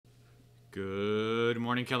Good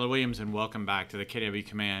morning, Keller Williams, and welcome back to the KW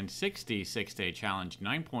Command 66-Day Challenge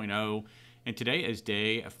 9.0, and today is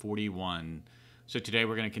day 41. So today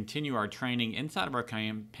we're going to continue our training inside of our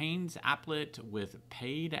campaigns applet with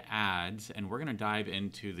paid ads, and we're going to dive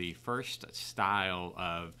into the first style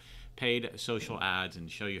of paid social ads and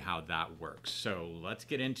show you how that works. So let's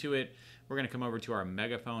get into it. We're going to come over to our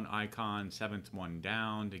megaphone icon, seventh one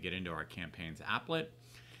down, to get into our campaigns applet.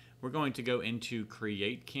 We're going to go into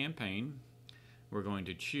Create Campaign. We're going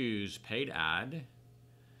to choose Paid Ad.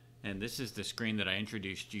 And this is the screen that I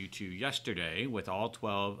introduced you to yesterday with all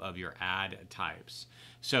 12 of your ad types.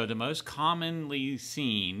 So the most commonly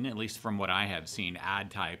seen, at least from what I have seen,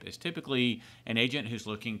 ad type is typically an agent who's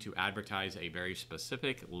looking to advertise a very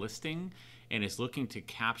specific listing and is looking to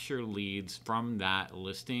capture leads from that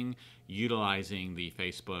listing utilizing the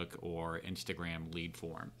Facebook or Instagram lead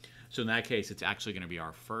form. So in that case, it's actually going to be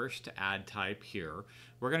our first ad type here.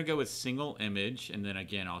 We're going to go with single image, and then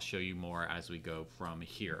again, I'll show you more as we go from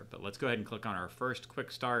here. But let's go ahead and click on our first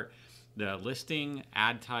quick start, the listing,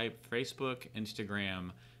 ad type, Facebook,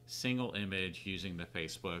 Instagram, single image using the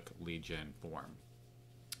Facebook lead gen form.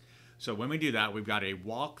 So when we do that, we've got a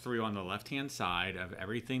walkthrough on the left-hand side of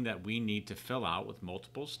everything that we need to fill out with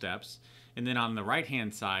multiple steps. And then on the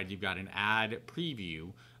right-hand side, you've got an ad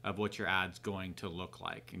preview of what your ad's going to look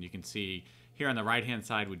like. And you can see here on the right-hand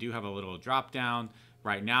side, we do have a little drop down.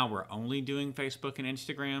 Right now, we're only doing Facebook and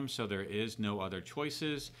Instagram, so there is no other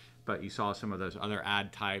choices. But you saw some of those other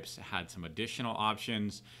ad types had some additional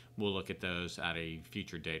options. We'll look at those at a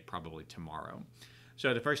future date, probably tomorrow.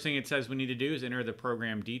 So the first thing it says we need to do is enter the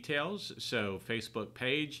program details. So Facebook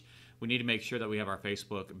page, we need to make sure that we have our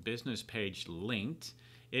Facebook business page linked.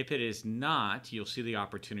 If it is not, you'll see the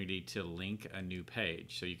opportunity to link a new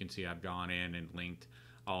page. So you can see I've gone in and linked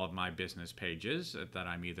all of my business pages that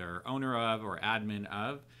I'm either owner of or admin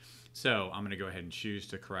of. So I'm going to go ahead and choose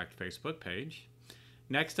the correct Facebook page.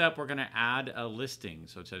 Next up, we're going to add a listing.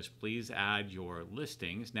 So it says, please add your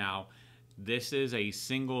listings. Now, this is a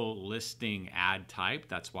single listing ad type.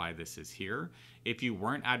 That's why this is here. If you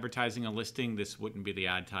weren't advertising a listing, this wouldn't be the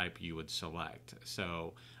ad type you would select.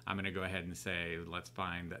 So I'm going to go ahead and say, let's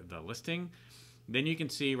find the listing. Then you can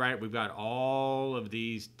see, right, we've got all of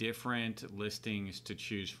these different listings to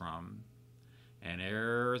choose from. And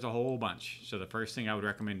there's a whole bunch. So the first thing I would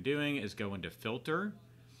recommend doing is go into Filter.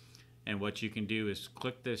 And what you can do is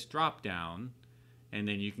click this drop down, and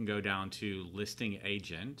then you can go down to Listing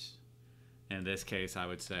Agent. In this case, I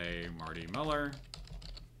would say Marty Miller.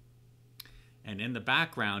 And in the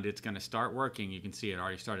background, it's going to start working. You can see it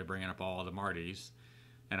already started bringing up all the Martys.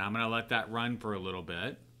 And I'm going to let that run for a little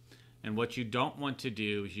bit. And what you don't want to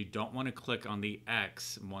do is you don't want to click on the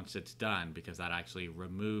X once it's done, because that actually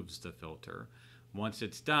removes the filter. Once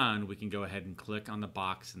it's done, we can go ahead and click on the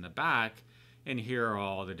box in the back, and here are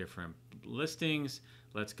all the different listings.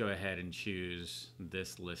 Let's go ahead and choose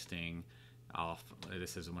this listing off.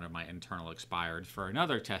 This is one of my internal expireds for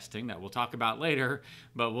another testing that we'll talk about later,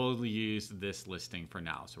 but we'll use this listing for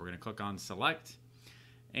now. So we're going to click on Select,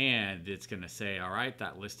 and it's going to say, all right,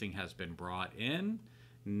 that listing has been brought in.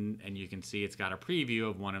 And you can see it's got a preview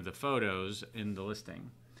of one of the photos in the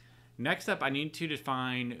listing. Next up, I need to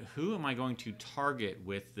define who am I going to target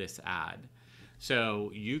with this ad.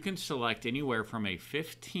 So you can select anywhere from a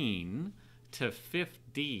 15 to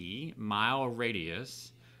 50 mile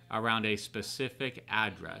radius around a specific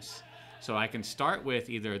address. So I can start with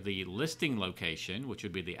either the listing location, which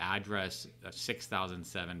would be the address of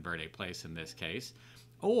 6007 Verde Place in this case,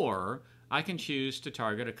 or I can choose to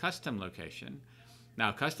target a custom location.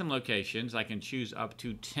 Now, custom locations, I can choose up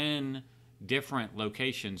to 10 different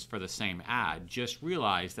locations for the same ad. Just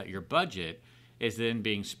realize that your budget is then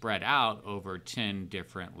being spread out over 10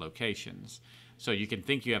 different locations. So you can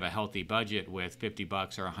think you have a healthy budget with 50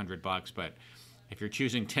 bucks or 100 bucks, but if you're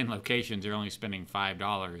choosing 10 locations, you're only spending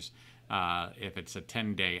 $5. If it's a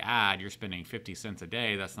 10-day ad, you're spending 50 cents a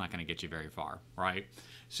day. That's not going to get you very far, right?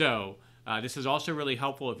 So this is also really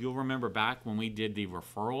helpful if you'll remember back when we did the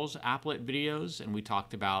referrals applet videos and we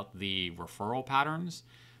talked about the referral patterns.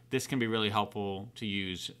 This can be really helpful to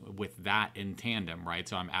use with that in tandem, right?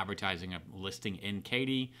 So I'm advertising a listing in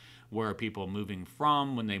Katy. Where are people moving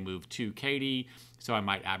from when they move to Katy? So I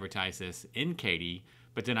might advertise this in Katy,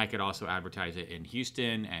 but then I could also advertise it in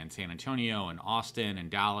Houston and San Antonio and Austin and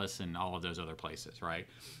Dallas and all of those other places, right?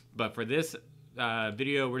 But for this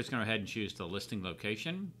video, we're just going to go ahead and choose the listing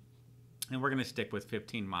location. And we're going to stick with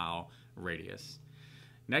 15-mile radius.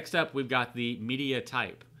 Next up, we've got the media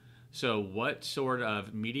type. So what sort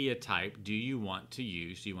of media type do you want to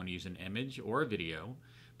use? Do you want to use an image or a video?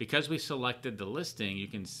 Because we selected the listing, you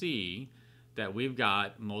can see that we've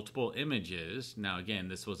got multiple images. Now, again,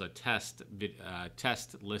 this was a test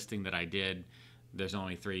listing that I did. There's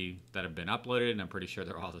only 3 that have been uploaded, and I'm pretty sure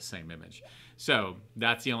they're all the same image. So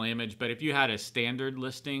that's the only image. But if you had a standard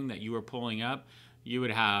listing that you were pulling up, you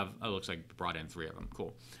would have, oh, it looks like you brought in 3 of them.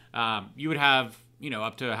 Cool. You would have,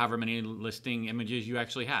 up to however many listing images you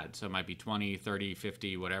actually had. So it might be 20, 30,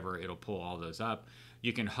 50, whatever. It'll pull all those up.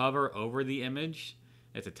 You can hover over the image.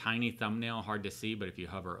 It's a tiny thumbnail, hard to see, but if you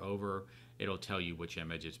hover over, it'll tell you which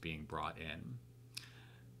image is being brought in.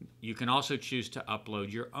 You can also choose to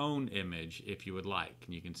upload your own image if you would like.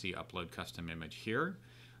 And you can see upload custom image here.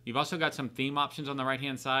 You've also got some theme options on the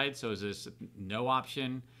right-hand side. So is this no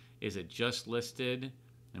option? Is it just listed?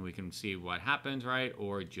 And we can see what happens, right?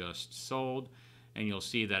 Or just sold. And you'll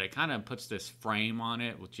see that it kind of puts this frame on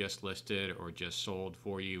it with just listed or just sold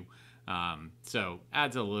for you. So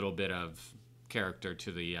adds a little bit of character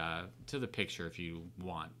to the picture if you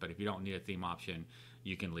want. But if you don't need a theme option,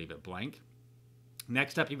 you can leave it blank.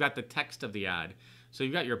 Next up, you've got the text of the ad. So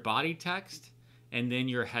you've got your body text and then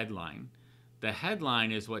your headline. The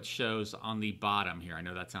headline is what shows on the bottom here. I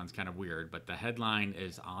know that sounds kind of weird, but the headline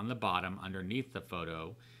is on the bottom underneath the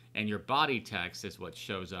photo, and your body text is what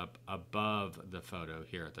shows up above the photo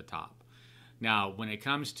here at the top. Now, when it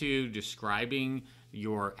comes to describing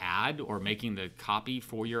your ad or making the copy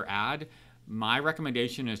for your ad, my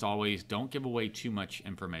recommendation is always don't give away too much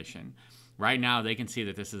information. Right now, they can see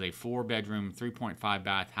that this is a 4-bedroom, 3.5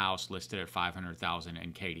 bath house listed at $500,000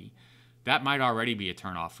 in Katy. That might already be a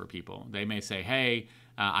turnoff for people. They may say, hey,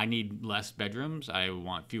 I need less bedrooms. I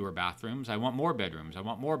want fewer bathrooms. I want more bedrooms. I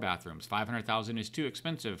want more bathrooms. $500,000 is too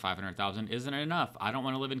expensive. $500,000 isn't enough. I don't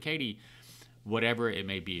want to live in Katy. Whatever it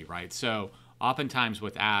may be, right? So oftentimes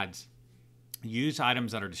with ads, use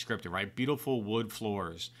items that are descriptive, right? Beautiful wood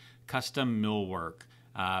floors, custom millwork,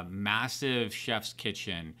 massive chef's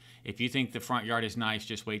kitchen. If you think the front yard is nice,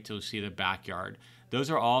 just wait till you see the backyard. Those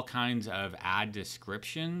are all kinds of ad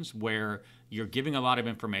descriptions where you're giving a lot of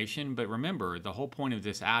information, but remember, the whole point of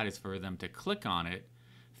this ad is for them to click on it,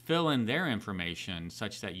 fill in their information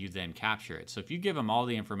such that you then capture it. So if you give them all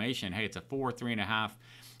the information, hey, it's a 4, 3.5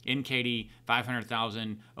 in Katy,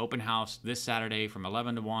 500,000, open house this Saturday from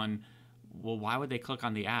 11 to 1, well, why would they click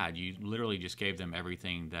on the ad? You literally just gave them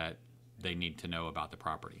everything that they need to know about the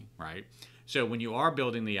property, right? So when you are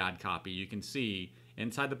building the ad copy, you can see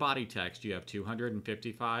inside the body text, you have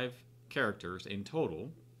 255 characters in total,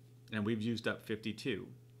 and we've used up 52.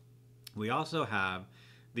 We also have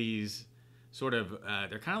these sort of,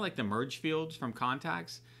 they're kind of like the merge fields from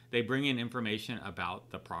contacts. They bring in information about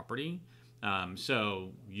the property.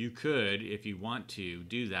 So you could, if you want to,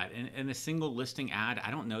 do that. In a single listing ad, I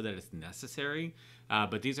don't know that it's necessary,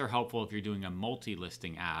 but these are helpful if you're doing a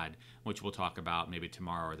multi-listing ad, which we'll talk about maybe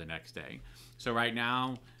tomorrow or the next day. So right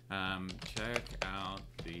now, check out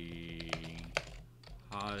the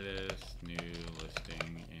hottest new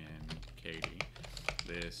listing in Katy.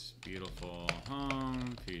 This beautiful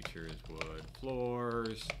home features wood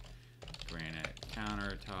floors, granite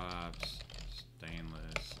countertops,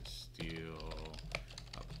 stainless steel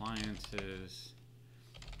appliances,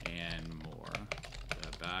 and more.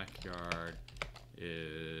 The backyard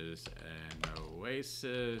is an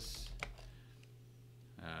oasis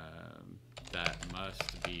that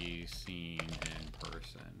must be seen in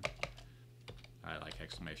person. I like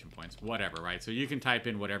exclamation points, whatever, right? So you can type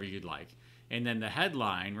in whatever you'd like. And then the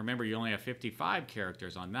headline, remember you only have 55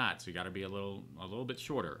 characters on that, so you got to be a little bit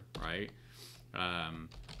shorter, right?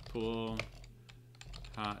 Pool,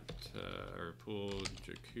 hot, or pool,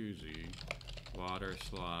 jacuzzi, water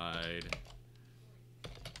slide,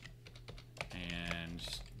 and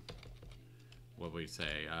what would we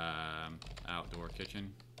say? Outdoor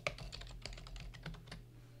kitchen.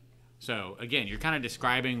 So again, you're kind of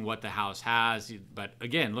describing what the house has, but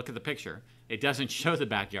again, look at the picture. It doesn't show the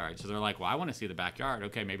backyard. So they're like, well, I want to see the backyard.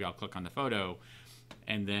 Okay, maybe I'll click on the photo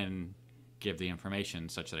and then give the information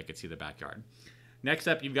such that I could see the backyard. Next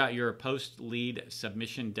up, you've got your post-lead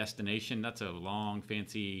submission destination. That's a long,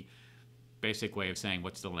 fancy, basic way of saying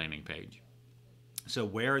what's the landing page. So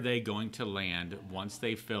where are they going to land once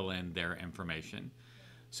they fill in their information?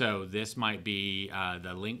 So this might be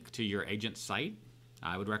the link to your agent's site.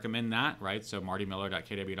 I would recommend that, right? So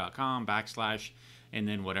martymiller.kw.com / and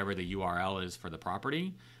then whatever the URL is for the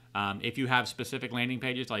property. If you have specific landing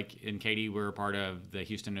pages, like in Katy, we're part of the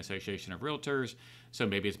Houston Association of Realtors, so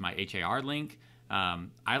maybe it's my HAR link.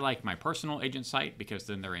 I like my personal agent site because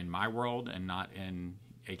then they're in my world and not in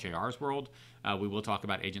HAR's world. We will talk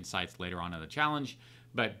about agent sites later on in the challenge.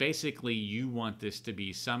 But basically, you want this to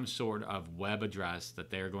be some sort of web address that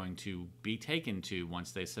they're going to be taken to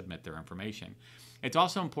once they submit their information. It's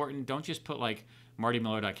also important, don't just put like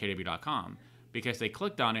martymiller.kw.com, because they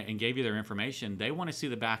clicked on it and gave you their information. They want to see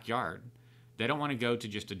the backyard. They don't want to go to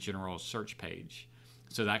just a general search page.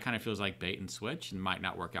 So that kind of feels like bait and switch and might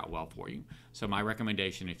not work out well for you. So my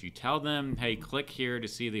recommendation, if you tell them, hey, click here to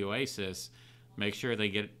see the oasis, make sure they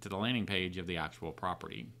get to the landing page of the actual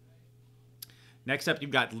property. Next up, you've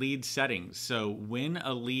got lead settings. So when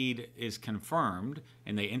a lead is confirmed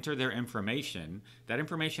and they enter their information, that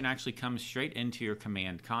information actually comes straight into your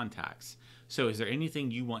command contacts. So is there anything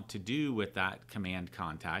you want to do with that command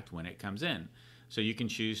contact when it comes in? So you can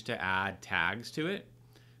choose to add tags to it,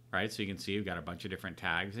 right? So you can see we've got a bunch of different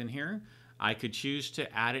tags in here. I could choose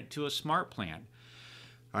to add it to a smart plan.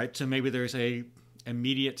 All right, so maybe there's a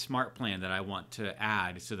immediate smart plan that I want to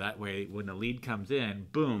add, so that way when the lead comes in,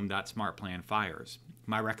 boom, that smart plan fires.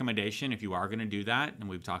 My recommendation, if you are going to do that, and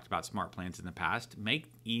we've talked about smart plans in the past,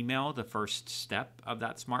 make email the first step of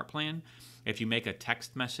that smart plan. If you make a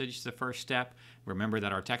text message the first step, remember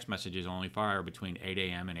that our text messages only fire between 8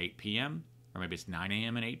 a.m. and 8 p.m., or maybe it's 9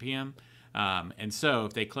 a.m. and 8 p.m. And so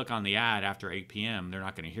if they click on the ad after 8 p.m., they're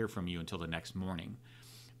not going to hear from you until the next morning.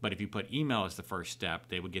 But if you put email as the first step,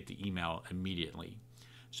 they would get the email immediately.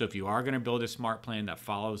 So if you are going to build a smart plan that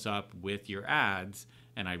follows up with your ads,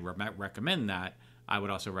 and I recommend that, I would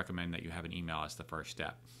also recommend that you have an email as the first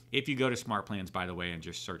step. If you go to smart plans, by the way, and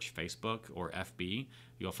just search Facebook or FB,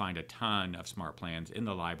 you'll find a ton of smart plans in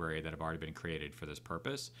the library that have already been created for this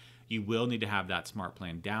purpose. You will need to have that smart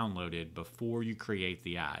plan downloaded before you create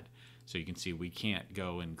the ad. So you can see we can't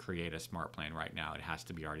go and create a smart plan right now. It has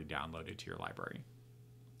to be already downloaded to your library.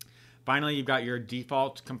 Finally, you've got your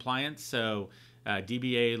default compliance. So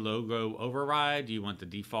DBA logo override, do you want the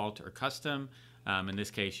default or custom? In this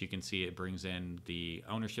case, you can see it brings in the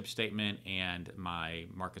ownership statement and my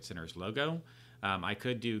Market Centers logo. I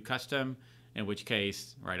could do custom, in which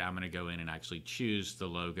case, right, I'm going to go in and actually choose the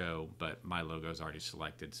logo, but my logo is already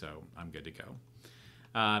selected, so I'm good to go.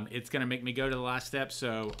 It's going to make me go to the last step,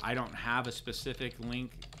 so I don't have a specific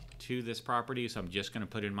link to this property, so I'm just going to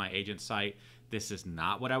put in my agent site. This is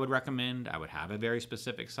not what I would recommend. I would have a very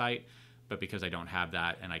specific site, but because I don't have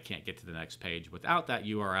that and I can't get to the next page without that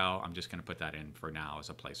URL, I'm just going to put that in for now as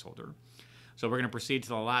a placeholder. So we're going to proceed to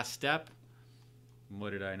the last step.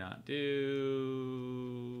 What did I not do?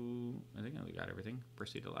 I think we got everything.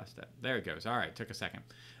 Proceed to the last step. There it goes. All right, took a second.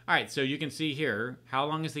 All right, so you can see here, how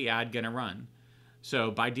long is the ad going to run? So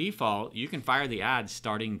by default, you can fire the ad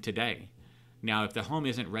starting today. Now, if the home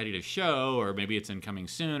isn't ready to show, or maybe it's incoming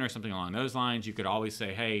soon or something along those lines, you could always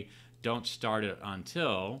say, hey, don't start it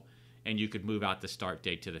until, and you could move out the start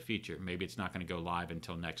date to the future. Maybe it's not going to go live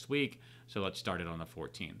until next week, so let's start it on the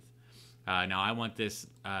 14th. Now, I want this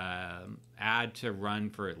ad to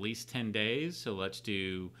run for at least 10 days, so let's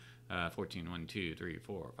do 14, 1, 2, 3,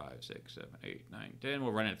 4, 5, 6, 7, 8, 9, 10.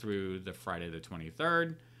 We'll run it through the Friday the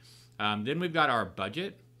 23rd. Then we've got our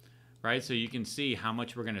budget. Right, so you can see how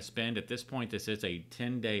much we're going to spend. At this point, this is a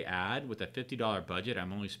 10-day ad with a $50 budget.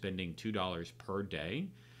 I'm only spending $2 per day.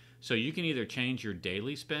 So you can either change your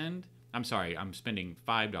daily spend. I'm sorry, I'm spending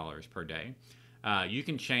 $5 per day. You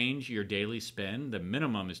can change your daily spend. The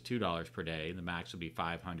minimum is $2 per day. The max would be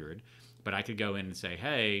 $500. But I could go in and say,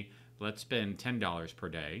 hey, let's spend $10 per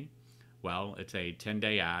day. Well, it's a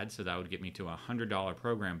 10-day ad, so that would get me to a $100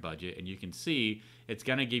 program budget. And you can see it's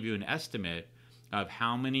going to give you an estimate of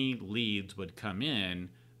how many leads would come in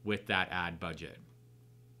with that ad budget.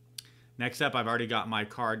 Next up, I've already got my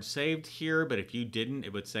card saved here, but if you didn't,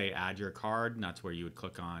 it would say add your card, and that's where you would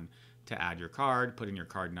click on to add your card, put in your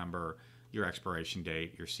card number, your expiration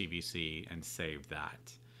date, your CVC, and save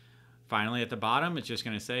that. Finally, at the bottom, it's just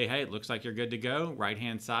going to say, hey, it looks like you're good to go.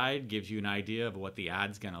 Right-hand side gives you an idea of what the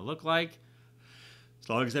ad's going to look like. As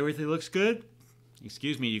long as everything looks good,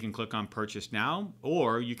 you can click on Purchase Now,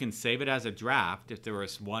 or you can save it as a draft if there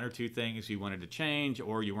was one or two things you wanted to change,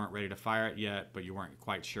 or you weren't ready to fire it yet, but you weren't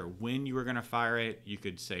quite sure when you were going to fire it. You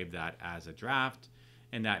could save that as a draft,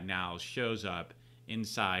 and that now shows up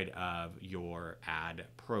inside of your ad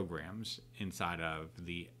programs, inside of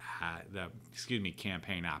the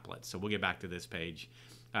campaign applet. So we'll get back to this page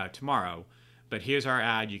tomorrow, but here's our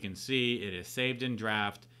ad. You can see it is saved in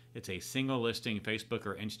draft. It's a single listing Facebook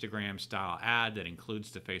or Instagram style ad that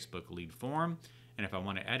includes the Facebook lead form. And if I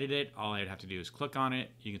want to edit it, all I'd have to do is click on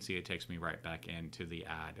it. You can see it takes me right back into the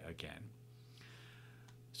ad again.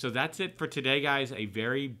 So that's it for today, guys. A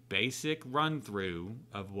very basic run through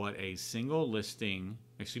of what a single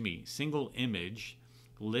image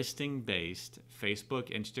listing-based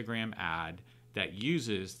Facebook, Instagram ad that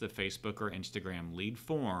uses the Facebook or Instagram lead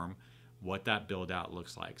form, what that build out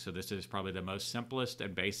looks like. So this is probably the most simplest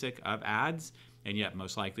and basic of ads, and yet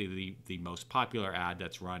most likely the most popular ad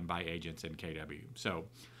that's run by agents in KW. So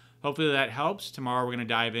hopefully that helps. Tomorrow we're going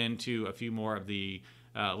to dive into a few more of the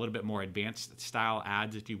a little bit more advanced style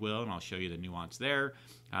ads, if you will, and I'll show you the nuance there.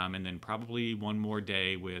 And then probably one more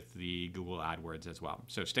day with the Google AdWords as well.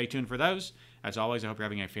 So stay tuned for those. As always, I hope you're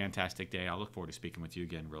having a fantastic day. I'll look forward to speaking with you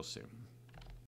again real soon.